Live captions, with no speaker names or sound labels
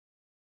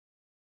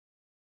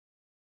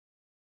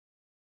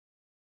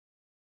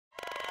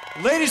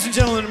Ladies and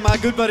gentlemen, my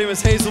good buddy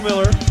Miss Hazel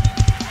Miller.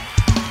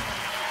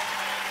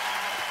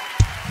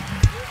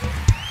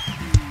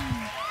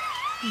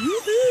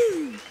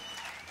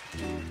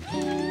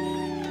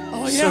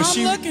 Oh yeah,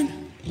 so I'm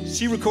looking.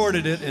 She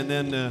recorded it, and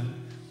then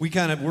we're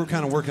kind of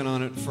working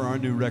on it for our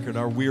new record,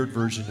 our weird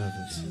version of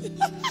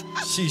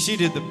it. she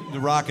did the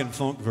rock and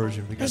funk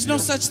version. There's no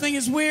such thing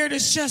as weird. It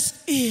just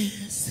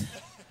is.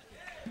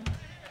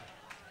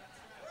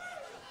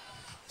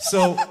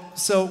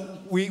 So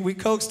we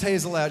coaxed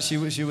Hazel out. She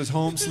was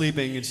home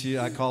sleeping, and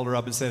I called her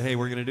up and said, "Hey,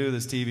 we're gonna do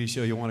this TV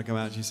show. You want to come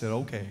out?" And she said,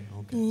 "Okay."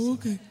 Oh,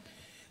 okay.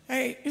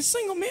 Hey, it's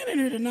single men in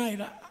here tonight.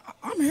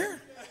 I'm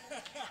here.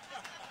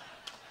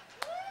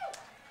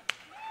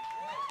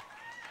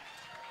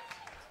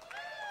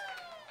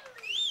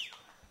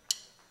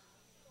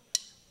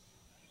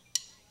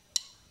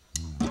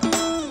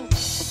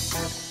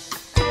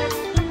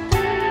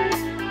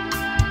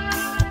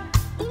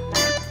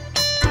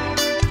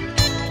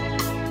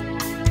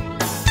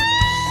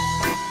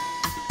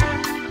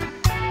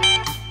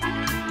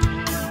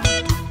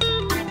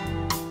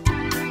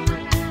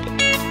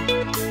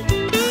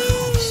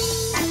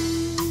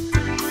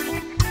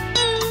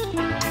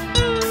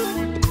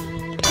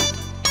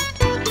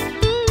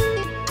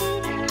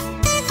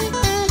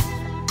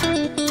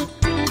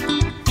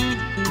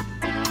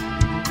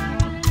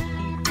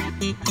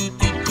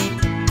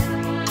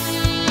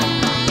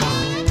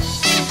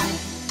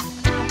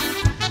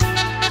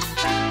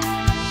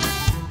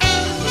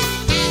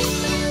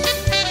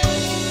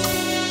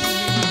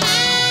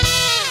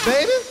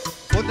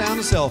 Down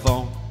the cell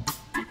phone.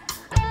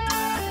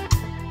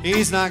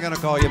 He's not gonna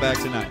call you back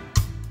tonight.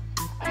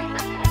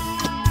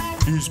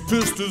 He's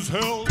pissed as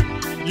hell.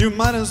 You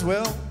might as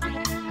well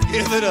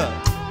give it up.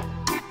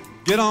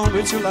 Get on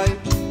with your life.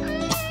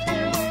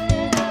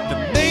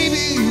 Now, maybe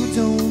you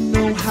don't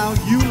know how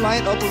you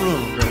light up a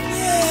room, girl.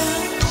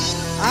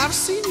 I've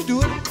seen you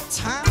do it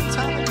time and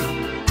time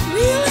again.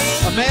 Really?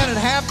 A man would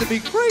have to be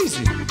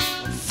crazy,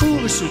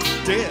 foolish or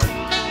dead,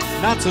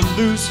 not to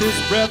lose his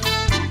breath.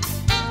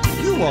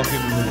 You walk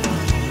in the room.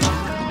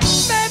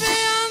 Baby,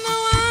 I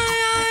know I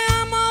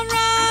am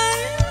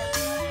alright.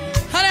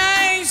 Honey,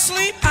 I ain't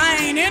sleep, I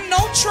ain't in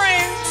no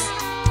trance.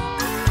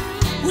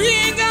 We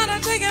ain't gotta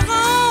take it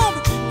home.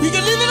 We can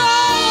leave it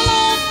all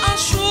alone. I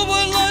sure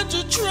would like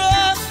to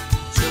try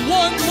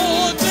one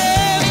more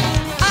day.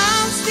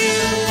 I'm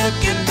still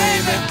looking,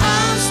 baby,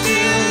 I'm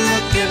still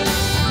looking.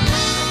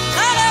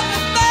 I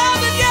haven't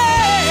found it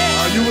yet.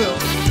 Oh, you will.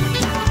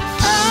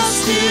 I'm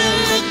still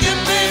looking,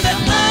 baby,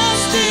 I'm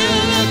still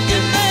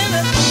looking, baby.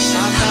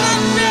 I'm not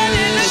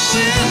ready to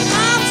quit.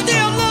 I'm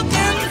still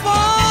looking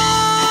for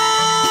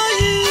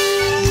you.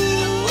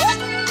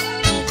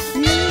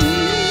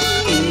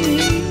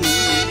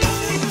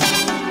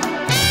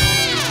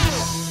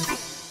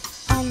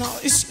 Oh no,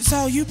 it's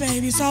all you,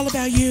 baby. It's all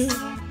about you.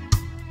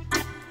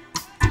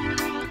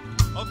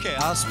 Okay,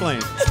 I'll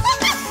explain.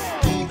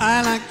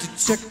 I like to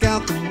check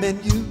out the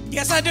menu.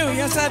 Yes, I do.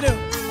 Yes, I do.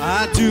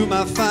 I do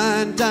my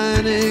fine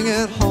dining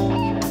at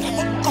home.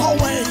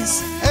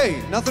 Always.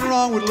 Hey, nothing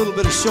wrong with a little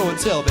bit of show and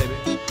tell, baby.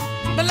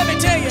 But let me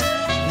tell you,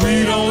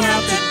 we don't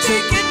have to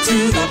take it to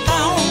the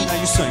bone. Now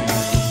you sing.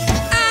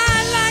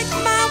 I like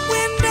my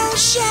window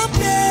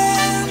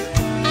shopping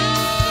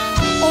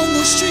on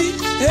the street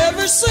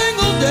every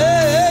single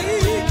day.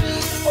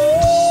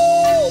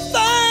 Ooh,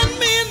 find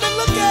me in the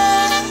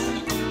lookout.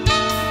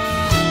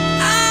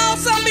 Oh,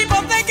 some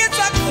people think it's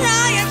a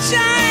crying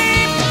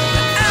shame.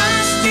 But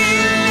I'm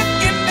still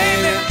looking,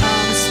 baby.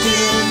 I'm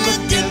still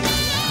looking.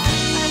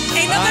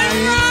 Ain't nothing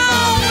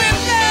wrong with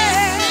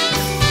that.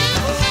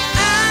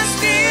 I'm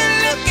still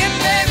looking,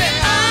 baby.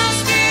 I'm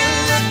still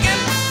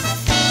looking.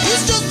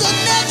 It's just a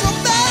natural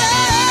fact.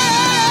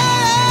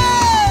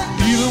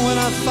 Even when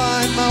I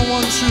find my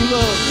one true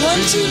love,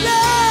 One true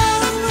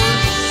love,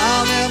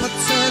 I'll never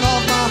turn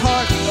off my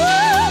heart.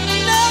 oh,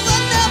 never,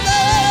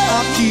 never.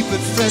 I'll keep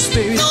it fresh,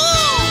 baby.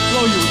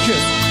 Blow you a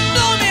kiss.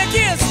 Blow me a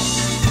kiss.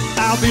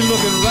 I'll be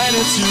looking right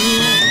at you.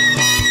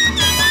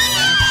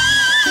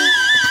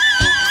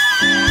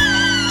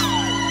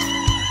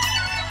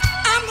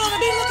 I'm gonna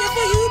be looking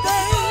for you,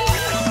 babe.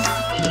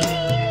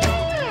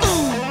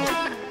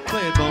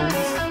 Play it, Bones.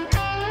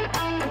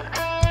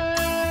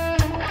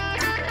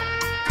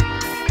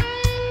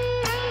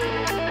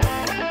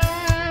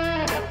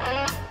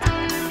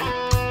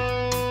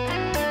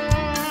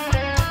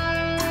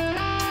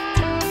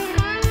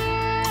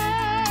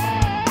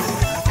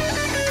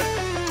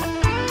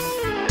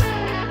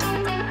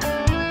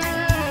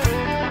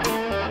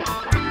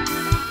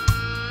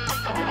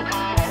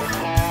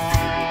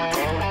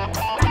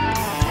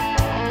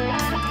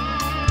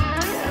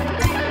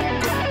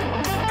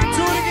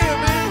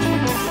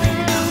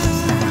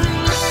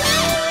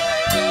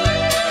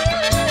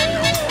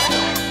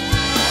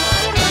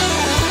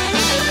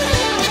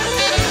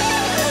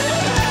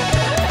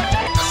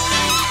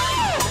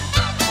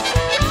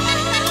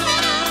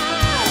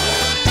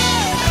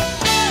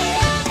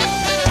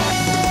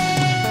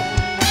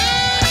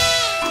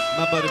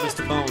 buddy,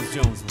 Mr. Bones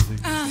Jones, I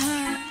think.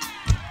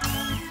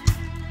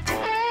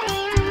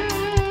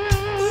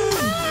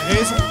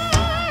 Hazel,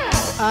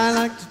 I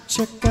like to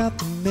check out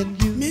the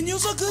menu.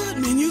 Menus are good,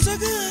 menus are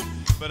good.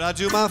 But I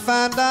do my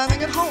fine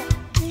dining at home.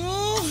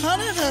 Oh,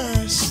 honey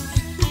hush.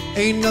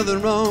 Ain't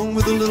nothing wrong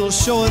with a little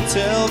show and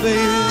tell, baby.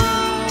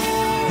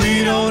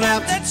 We don't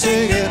have to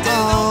take it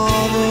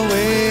all the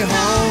way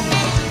home.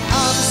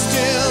 I'm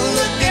still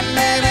looking,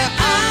 baby,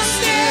 I'm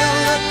still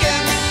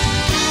looking.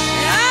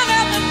 I'll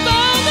have to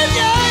throw the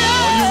joy.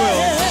 Oh, you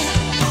will.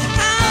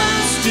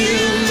 I'm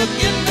still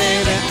looking,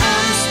 baby,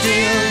 I'm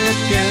still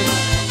looking.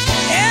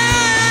 Yeah,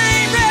 I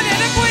ain't ready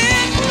to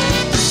quit.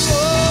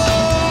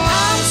 Oh,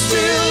 I'm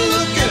still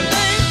looking,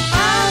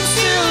 I'm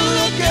still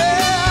looking.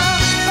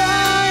 I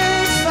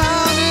ain't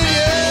found it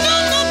yet. No,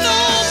 no, no,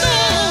 no.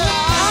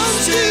 I'm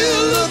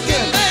still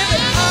looking, baby,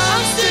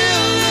 I'm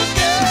still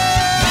looking.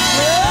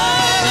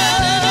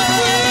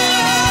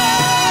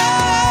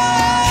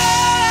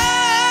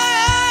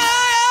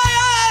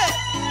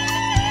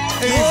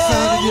 Ain't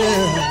found it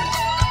yet.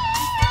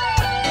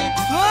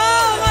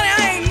 Oh, honey, I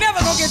ain't never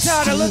gonna get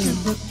tired of looking.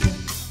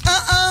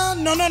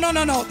 No, no, no,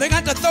 no, no. They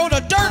got to throw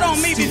the dirt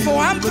on me before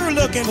I'm through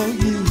looking.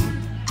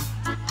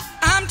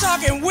 I'm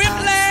talking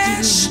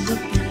whiplash,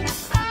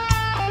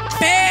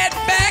 bad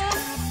back,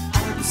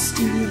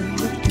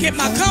 get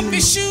my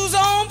comfy shoes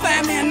on,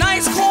 find me a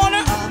nice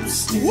corner.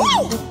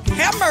 Woo!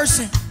 Have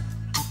mercy.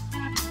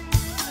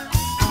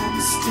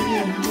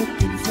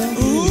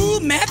 Ooh,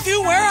 Matthew,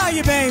 where are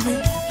you,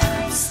 baby?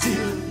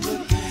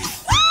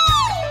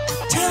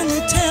 Tell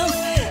me,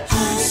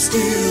 I'm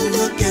still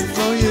looking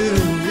For you,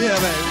 yeah,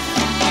 baby.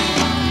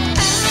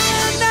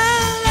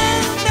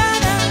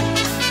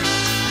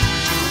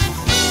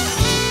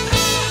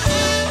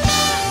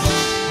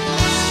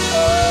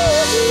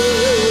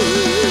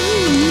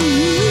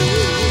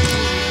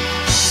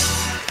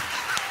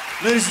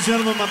 Ladies and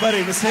gentlemen, my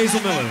buddy, Miss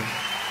Hazel Miller.